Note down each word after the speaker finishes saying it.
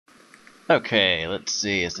Okay, let's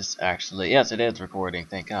see, is this actually... Yes, it is recording,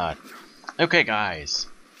 thank God. Okay, guys,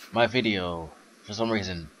 my video, for some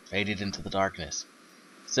reason, faded into the darkness.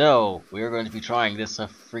 So, we are going to be trying this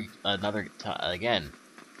another time again.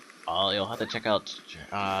 You'll have to check out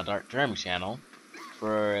Dark Jeremy's channel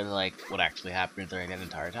for, like, what actually happened during that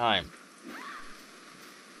entire time.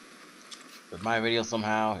 But my video,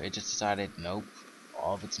 somehow, it just decided, nope,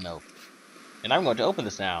 all of it's nope. And I'm going to open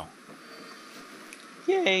this now.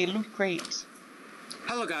 Yay, loot crate!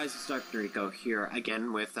 Hello guys, it's Dark Rico here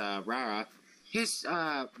again with Rara. His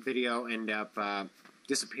video ended up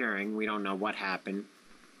disappearing. We don't know what happened.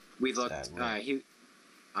 We looked.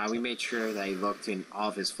 We made sure that he looked in all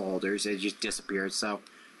of his folders. It just disappeared. So,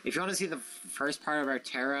 if you want to see the first part of our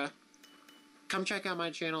Tera, come check out my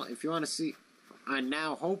channel. If you want to see,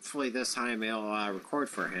 now hopefully this time it'll record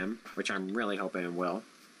for him, which I'm really hoping it will.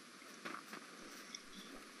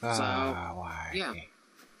 Why? Yeah.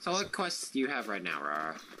 So what quests do you have right now,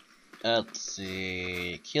 Rara? Let's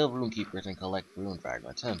see. Kill rune keepers and collect rune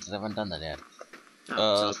fragments. I haven't done that yet.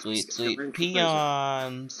 So sweet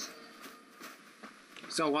peons.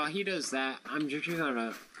 So while he does that, I'm just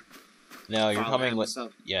gonna. No, you're coming him, with. so...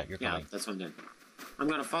 Yeah, you're coming. Yeah, that's what I'm doing. I'm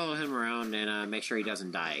gonna follow him around and make sure he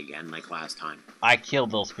doesn't die again like last time. I killed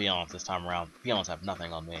those peons this time around. Peons have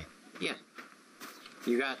nothing on me. Yeah.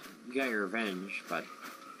 You got your revenge, but.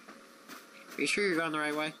 Are you sure you're going the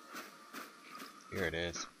right way? Here it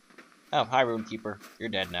is. Oh, hi, Rune Keeper. You're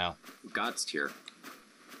dead now. God's tier.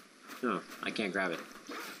 No, I can't grab it.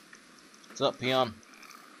 What's up, peon?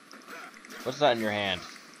 What's that in your hand?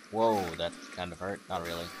 Whoa, that kind of hurt. Not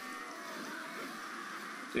really.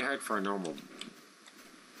 It hurt for a normal.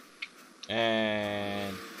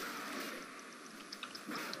 And...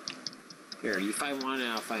 Here, you fight one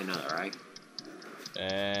and I'll fight another, right?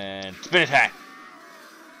 And... Spin attack!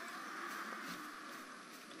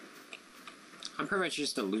 I'm pretty much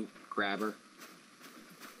just a loot grabber.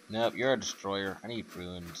 Nope, you're a destroyer. I need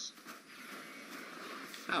runes.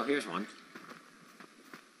 Oh, here's one.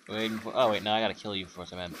 Waiting for. Oh wait, no, I gotta kill you for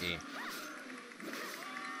some MP.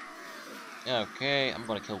 Okay, I'm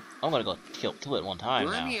gonna go kill it one time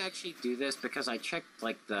now. Let me actually do this because I checked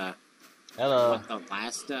like what the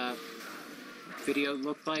last video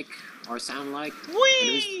looked like or sounded like.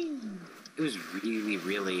 Whee! It was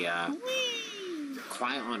really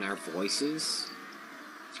quiet on our voices.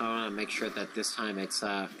 So I want to make sure that this time it's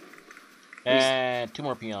and 2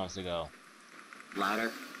 more peons to go. Louder.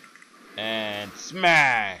 And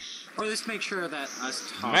smash! Or let's make sure that us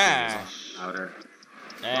talking Smash! is louder.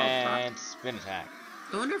 And spin attack.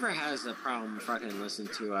 No one ever has a problem fucking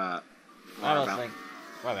listening to I'm listening.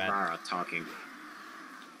 My bad. Rara talking.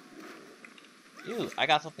 Ew, I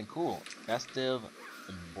got something cool. Festive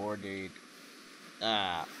embroidered.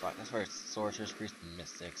 Ah, fuck. That's for sorcerers, priests, and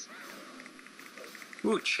mystics.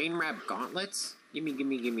 Ooh, chain wrap gauntlets? Gimme.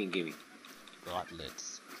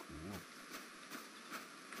 Gauntlets. Ooh.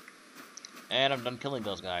 And I'm done killing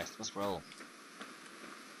those guys. Let's roll.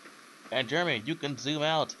 And Jeremy, you can zoom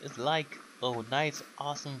out. It's like a nice,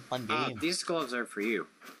 awesome, fun game. These gloves are for you.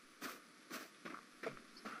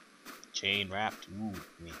 Chain wrapped. Ooh,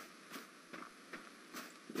 me.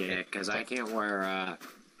 Yeah, because I can't wear,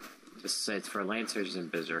 it's for Lancers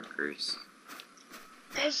and Berserkers.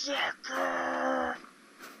 Berserker!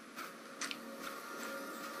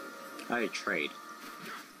 How do you trade?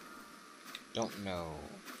 Don't know.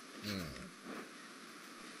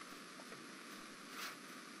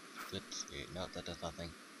 Let's see. No, that does nothing.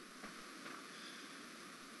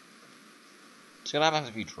 It's gonna happen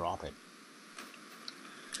if you drop it.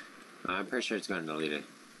 I'm pretty sure it's going to delete it.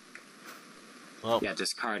 Well, yeah,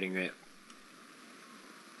 discarding it.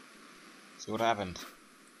 See what happened.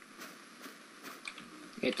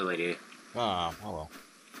 It deleted it. Oh well.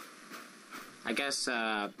 I guess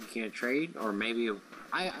you can't trade, or maybe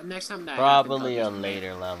next time that probably a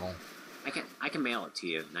later level. I can mail it to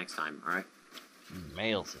you next time. All right.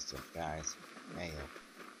 Mail system, guys. Mail.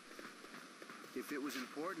 If it was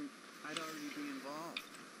important, I'd already be involved.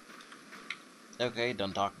 Okay,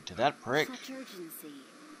 done talking to that prick. Such urgency.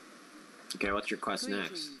 Okay, what's your quest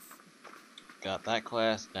next? Got that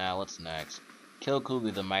quest. Now what's next? Kill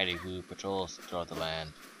Kugu the Mighty, who patrols throughout the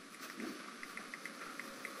land.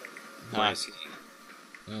 Nice.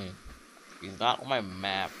 He's not on my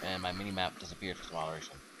map, and my mini-map disappeared for some odd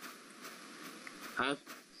reason. Huh?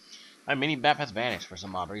 My mini-map has vanished for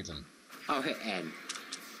some odd reason. Oh, hit N.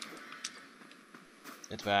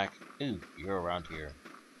 It's back. Ooh, you're around here.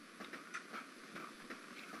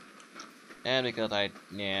 And because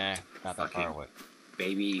not that far away.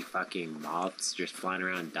 Baby fucking moths just flying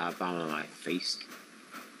around and dive bombing on my face.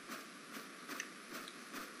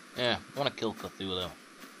 Yeah, I want to kill Cthulhu.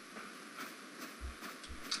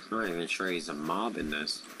 I'm not even sure he's a mob in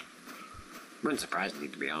this. Wouldn't surprise me,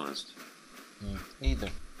 to be honest. Either.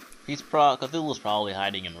 Cthulhu's probably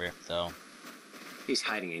hiding in Rift, though. He's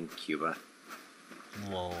hiding in Cuba.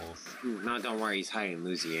 Lols. No, don't worry, he's hiding in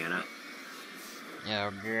Louisiana.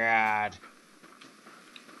 Oh god.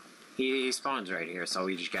 He spawns right here, so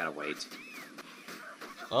we just gotta wait.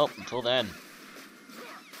 Well, until then.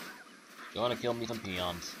 You wanna kill me some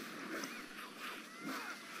peons?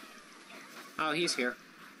 Oh, he's here.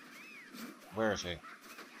 Where is he?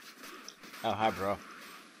 Oh, hi, bro.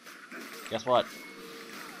 Guess what?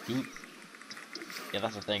 Dude. Yeah,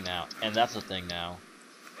 that's the thing now. And that's the thing now.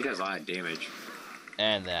 He does a lot of damage.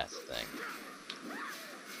 And that's the thing.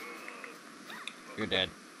 You're dead.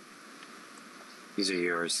 These are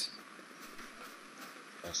yours.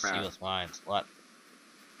 Those sealess mines. What?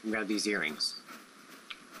 You got these earrings.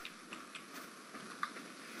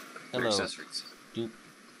 Hello. Accessories. Dupe.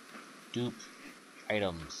 Dupe.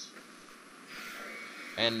 Items.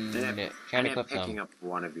 And can't equip them. Picking up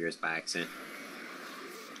one of yours by accident.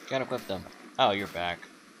 Can't equip them. Oh, you're back.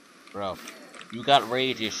 Bro. You got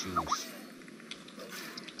rage issues.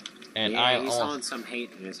 And yeah, he's on some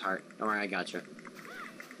hate in his heart. Don't worry, I got you.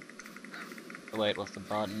 Oh, wait, what's the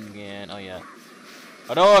button again? Oh, yeah.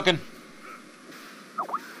 Hadouken!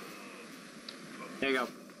 There you go.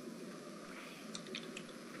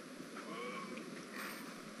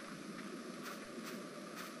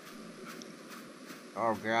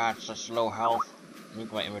 Oh god, such low health. Look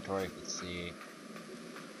at my inventory. Let's see.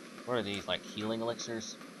 What are these, like healing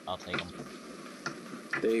elixirs? I'll take them.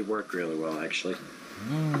 They work really well, actually.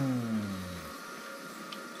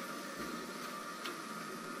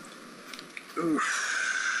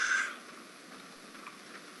 Oof.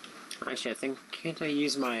 Actually, I think, can't I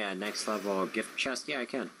use my next level gift chest? Yeah, I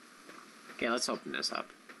can. Okay, let's open this up.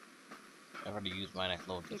 I've already used my next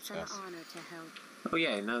level gift chest. It's an honor to help. Oh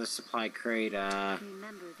yeah, another supply crate,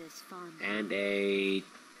 Remember this fondly. and a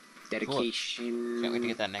dedication. Can't wait to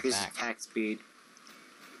get that next increased axe. attack speed.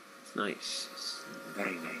 It's nice. It's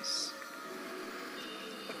very nice.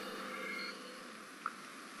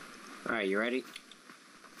 Alright, you ready?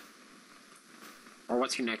 Or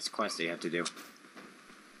what's your next quest that you have to do?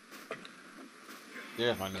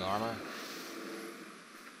 There's my new armor.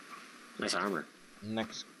 Nice armor.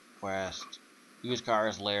 Next quest. Use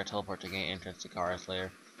Kara's lair, teleport to gain entrance to Kara's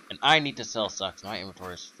lair. And I need to sell sucks. My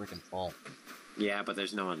inventory is freaking full. Yeah, but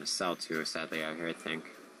there's no one to sell to, sadly, out here, I think.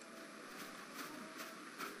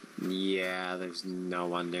 Yeah, there's no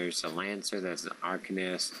one. There's a Lancer, there's an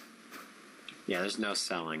Arcanist. Yeah, there's no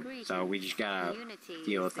selling. So we just gotta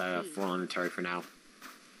deal with a full inventory for now.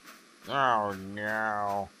 Oh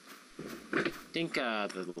no. I think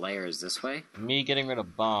the lair is this way. Me getting rid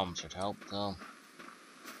of bombs should help though.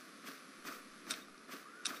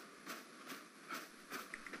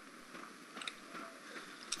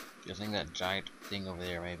 Guessing that giant thing over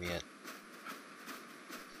there may be it.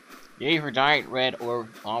 Yay for giant red orb,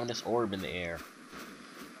 ominous orb in the air.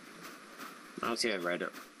 I don't see a red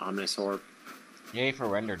ominous orb. Yay for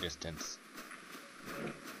render distance.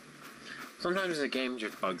 Sometimes the game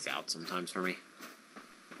just bugs out sometimes for me.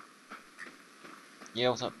 Yeah,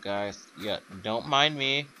 what's up guys? Yeah, don't mind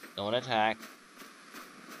me. Don't attack.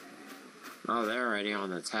 Oh, they're already on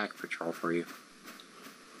the attack patrol for you.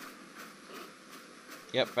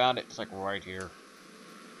 Yep, found it. It's like right here.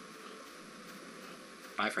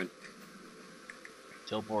 Bye, friend.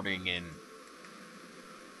 Teleporting in.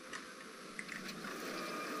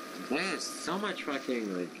 There's so much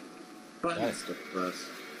fucking, like, buttons to press.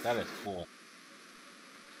 That is cool.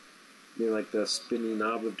 They like the spinny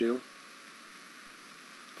knob of doom.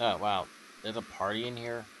 Oh, wow. There's a party in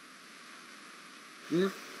here? Hmm?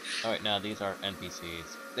 Oh, wait, no, these are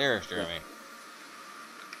NPCs. There's Jeremy.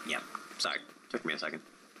 Yep. Sorry. Took me a second.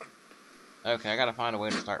 Okay, I gotta find a way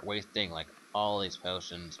to start wasting, like, all these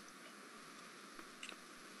potions.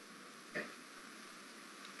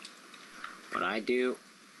 What I do...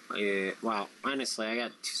 well, honestly, I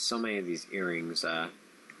got so many of these earrings. I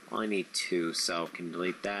only need 2, so can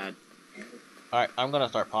delete that. Alright, I'm gonna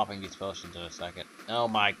start popping these potions in a second. Oh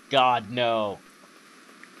my god, no!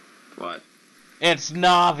 What? It's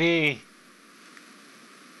Navi!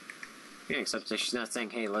 Yeah, except that she's not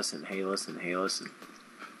saying, hey, listen, hey, listen, hey, listen.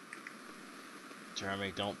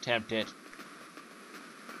 Jeremy, don't tempt it.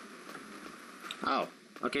 Oh,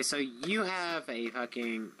 okay, so you have a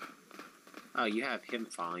fucking... Oh, you have him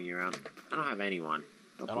following you around. I don't have anyone.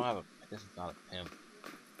 I don't have a... This is not a pimp.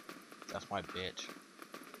 That's my bitch.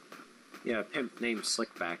 Yeah, a pimp named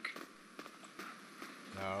Slickback.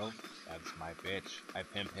 No, that's my bitch. I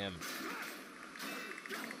pimp him.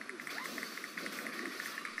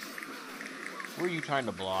 Who are you trying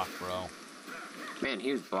to block, bro? Man,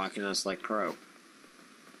 he was blocking us like pro.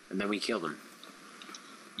 And then we killed him.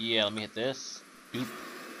 Yeah, let me hit this. Doop.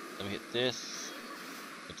 Let me hit this.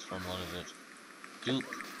 It's from one of it. Doop.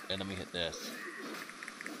 And let me hit this.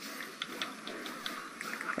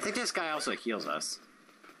 I think this guy also heals us.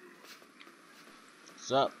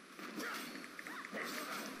 What's up?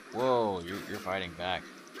 Whoa, you're fighting back.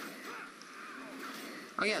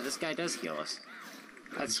 Oh yeah, this guy does heal us.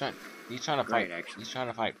 That's He's trying to great, fight. actually. He's trying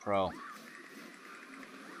to fight pro.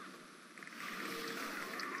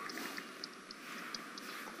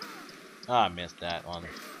 Ah, I missed that one.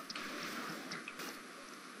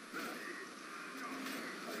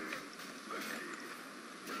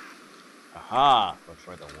 Aha! But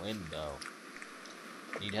for the window.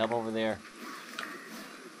 Need help over there?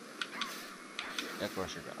 Yeah, of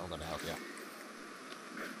course I'm gonna help you.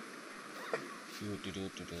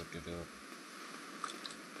 Do.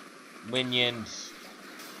 Minions.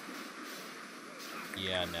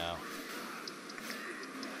 Yeah, no.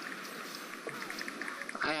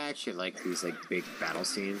 I actually like these like big battle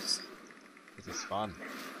scenes. This is fun.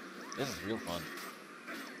 This is real fun.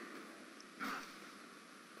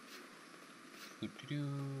 I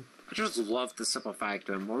just love the simple fact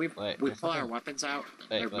that when we pull our weapons out,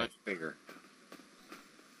 they're much bigger.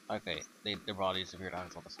 Okay, their bodies disappeared. I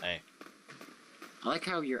was about to say. I like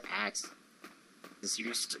how your axe is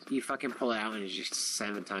you fucking pull it out and it's just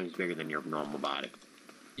 7 times bigger than your normal body.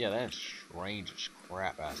 Yeah, that is strange as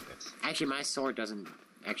crap aspects. Actually, my sword doesn't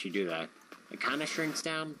actually do that. It kind of shrinks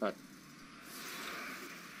down, but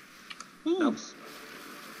nope.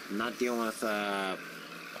 I'm not dealing with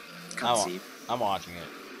cutscene. I'm watching it.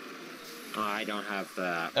 Oh, I don't have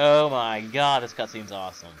that. Oh my god, this cutscene's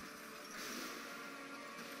awesome.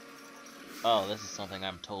 Oh, this is something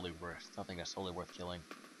that's totally worth killing.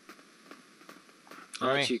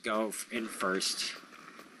 I'll let you go in first.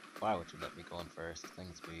 Why would you let me go in first?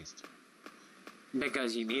 Thing's beast.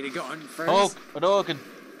 Because you need to go in first. Oh, Hadouken!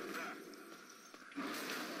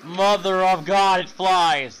 Mother of God, it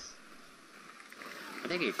flies! I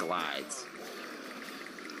think it glides.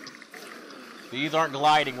 These aren't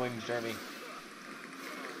gliding wings, Jeremy.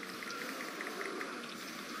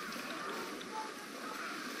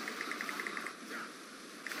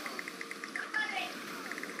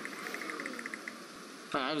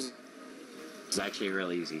 Oh, that was actually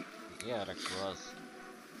real easy. Yeah, it actually was.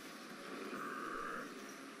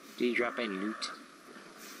 Did you drop any loot?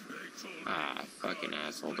 Ah, fucking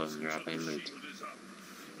asshole doesn't drop any loot.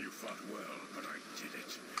 You fought well, but I did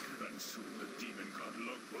it. And soon the demon god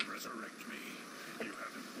Luke will resurrect me. You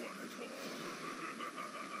haven't won at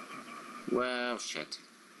all. Well, shit.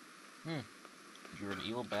 You're an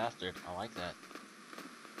evil bastard. I like that.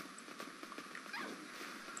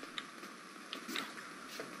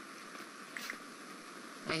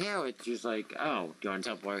 I hear it's just like, oh, do you want to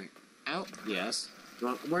teleport out? Yes.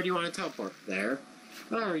 Where do you want to teleport? There.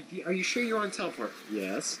 Alright, are you sure you want to teleport?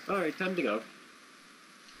 Yes. Alright, time to go.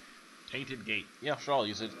 Tainted gate. Yeah, sure, I'll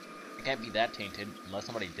use it. It can't be that tainted unless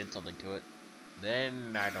somebody did something to it.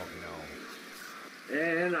 Then I don't know.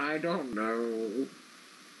 And I don't know.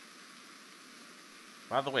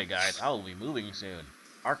 By the way, guys, I will be moving soon.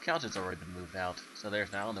 Our couch has already been moved out, so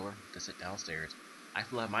there's now nowhere to sit downstairs. I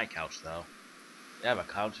still have my couch, though. I have a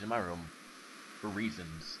couch in my room for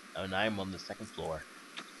reasons, and I'm on the 2nd floor.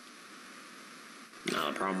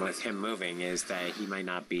 No, the problem with him moving is that he might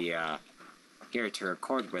not be here to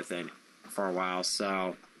record with it for a while,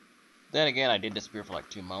 so... Then again, I did disappear for like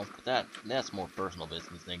 2 months, but that's more personal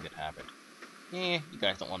business thing that happened. You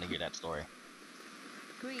guys don't want to hear that story.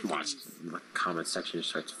 Watch, the comment section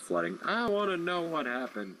just starts flooding. I want to know what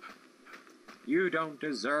happened. You don't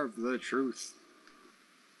deserve the truth.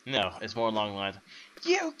 No, it's more along the lines of,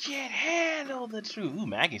 you can't handle the truth. Ooh,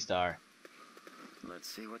 Maggie Star. Let's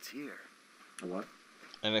see what's here. What?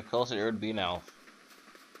 And if closer, it would be an elf.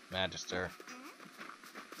 Magister.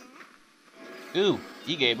 Ooh,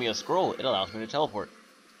 he gave me a scroll. It allows me to teleport.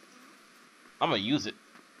 I'm gonna use it.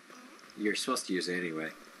 You're supposed to use it anyway.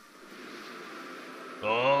 Oh!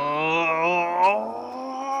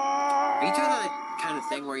 Are you doing that kind of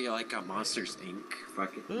thing where you're like a Monsters Inc?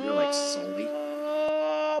 Fucking, you're like Sully.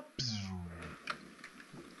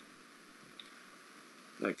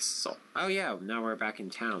 Like Sul. Oh yeah, now we're back in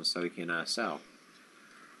town, so we can sell.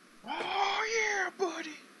 Oh yeah,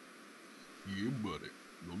 buddy. Yeah, buddy.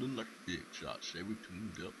 Rolling like a big shot, Chevy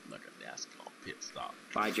tuned up like a NASCAR pit stop.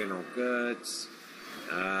 Buy general goods.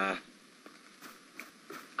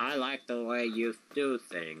 I like the way you do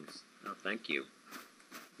things. Oh, thank you.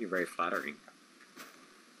 You're very flattering.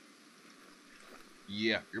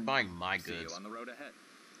 Yeah, you're buying my See goods. you on the road ahead.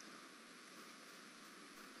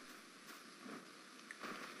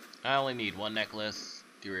 I only need one necklace,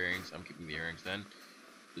 2 earrings. I'm keeping the earrings then.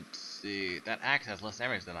 Let's see. That axe has less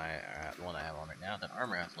damage than the one I have on right now. That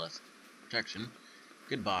armor has less protection.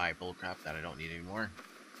 Goodbye, bullcrap that I don't need anymore.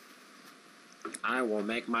 I will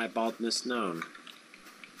make my baldness known.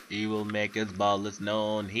 He will make his baldness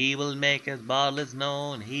known. He will make his baldness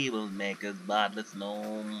known. He will make his baldness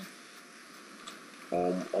known.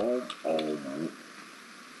 Ba-dum,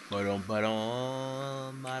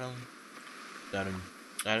 ba-dum, ba-dum, da-dum,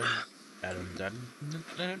 da-dum, da-dum,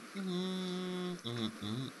 da-dum,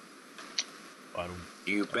 ba-dum.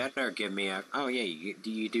 You better give me a... Oh, yeah,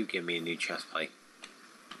 you do give me a new chest plate.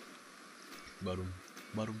 Ba-dum,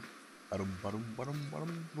 ba-dum, ba-dum, ba-dum, ba-dum,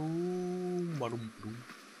 ba-dum, boom, ba-dum, boom.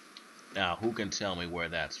 Now, who can tell me where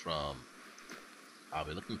that's from? I'll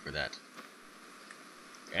be looking for that.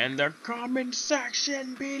 In the comment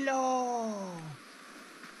section below!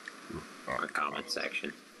 The comment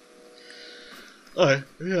section. Alright,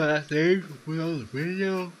 yeah, that thing was on the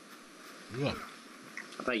video. Yeah.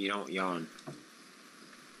 I thought you don't yawn.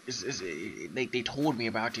 They told me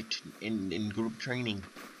about it in group training.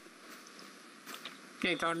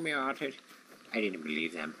 They told me about it. I didn't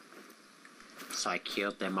believe them. So I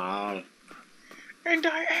killed them all. And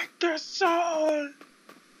I ate their soul!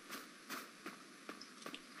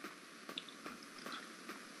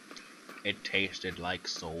 It tasted like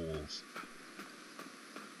souls.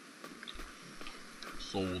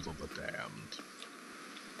 Souls of the damned.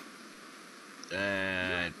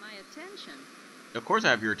 And My attention. of course I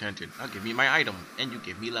have your attention. I'll give me my item, and you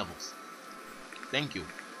give me levels. Thank you.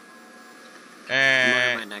 What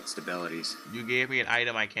are my And next abilities? you gave me an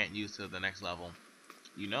item I can't use to the next level.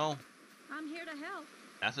 You know, I'm here to help.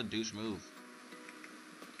 that's a douche move.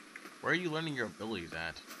 Where are you learning your abilities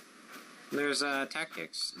at? There's a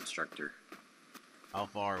tactics instructor. How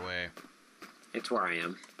far away? It's where I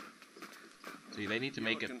am. See, they need to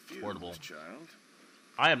make it Confused, portable. child.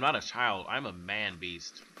 I am not a child. I'm a man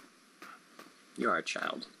beast. You are a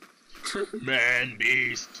child. Man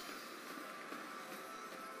beast.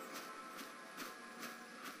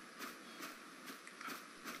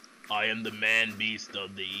 I am the man beast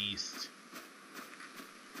of the east.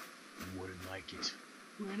 You wouldn't like it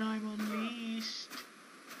when I'm unleashed.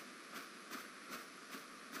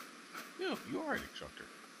 Yeah, you are an instructor.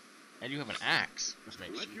 And you have an axe, which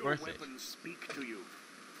makes Let it your worth it. weapons speak to you.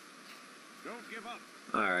 Don't give up.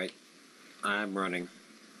 Alright. I'm running.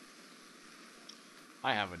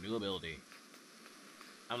 I have a new ability.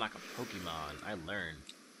 I'm like a Pokemon. I learn.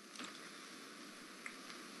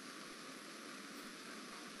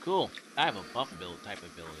 Cool. I have a buff type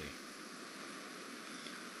ability.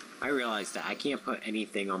 I realized that I can't put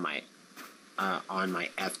anything on my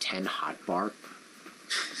F10 hotbar.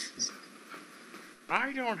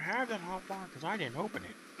 I don't have that hotbar because I didn't open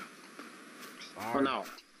it. Sorry. Oh no.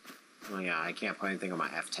 Oh yeah, I can't put anything on my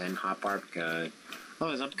F10 hotbar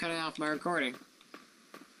because I'm cutting off my recording.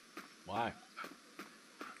 Why?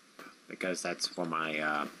 Because that's for my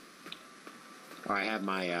or I have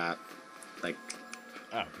my like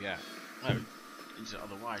Oh, yeah. Oh,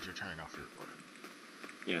 otherwise you're turning off your recording.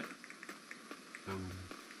 yeah.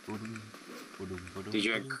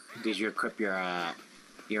 Did you equip your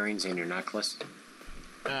earrings and your necklace?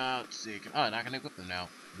 Let's see. Oh, and I can equip them now.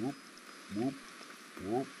 Whoop, whoop,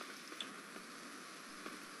 whoop.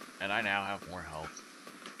 And I now have more health.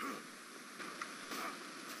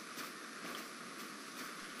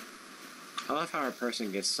 I love how a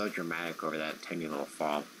person gets so dramatic over that tiny little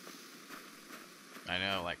fall. I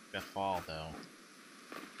know, like the fall though.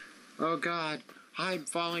 Oh god, I'm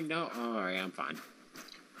falling now. Oh, alright, I'm fine.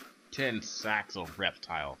 10 sacks of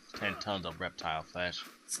reptile, 10 tons of reptile flesh.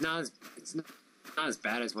 It's not as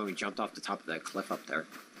bad as when we jumped off the top of that cliff up there.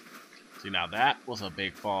 See, now that was a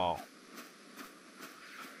big fall.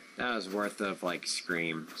 That was worth of like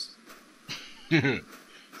screams.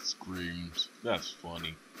 Screams. That's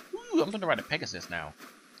funny. Ooh, I'm gonna ride a Pegasus now.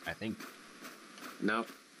 I think. Nope,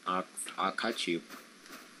 I'll cut you.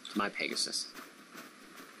 It's my Pegasus.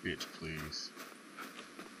 Bitch, please.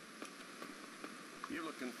 You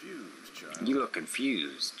look confused, child. You look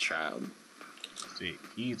confused, child. See,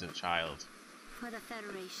 he's a child. For the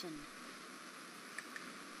Federation.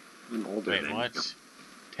 I'm older Wait, than what? you.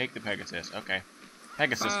 Take the Pegasus. Okay.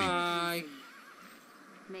 Pegasus. Bye.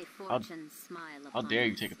 May fortune smile How upon dare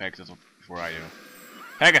you us. take a Pegasus before I do?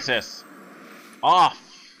 Pegasus! Off!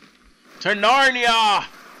 To Narnia!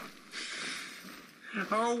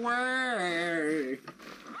 Away!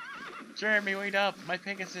 Jeremy, wait up! My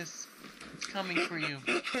Pegasus! It's coming for you.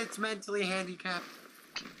 It's mentally handicapped.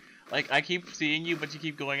 Like, I keep seeing you, but you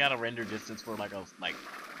keep going out of render distance for like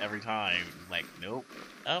every time. Like, nope.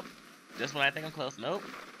 Oh, just when I think I'm close. Nope.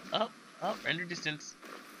 Render distance.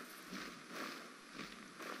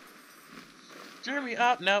 Jeremy,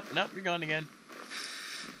 up. Nope, you're going again.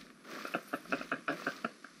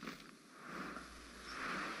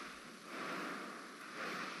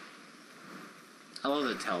 I love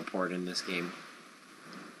the teleport in this game.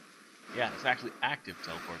 Yeah, it's actually active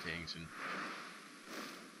teleportation.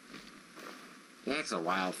 It takes a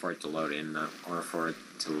while for it to load in, or for it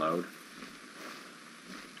to load.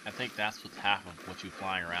 I think that's what half of what you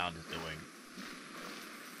flying around is doing.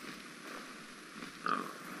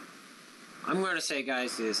 Oh. I'm going to say,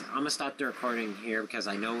 guys, is I'm going to stop the recording here because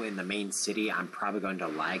I know in the main city I'm probably going to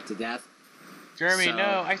lag to death. Jeremy, So-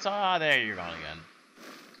 no, I saw. There, you're gone again.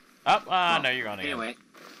 No, you're gone again. Anyway,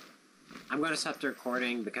 I'm going to stop the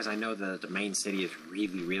recording because I know the main city is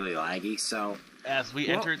really, really laggy. So, As we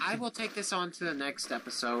entered I will take this on to the next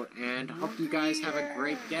episode and hope you guys have a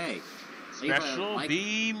great day. Leave a Special like-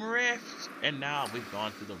 Beam Rift, and now we've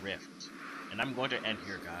gone through the rift, and I'm going to end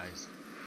here, guys.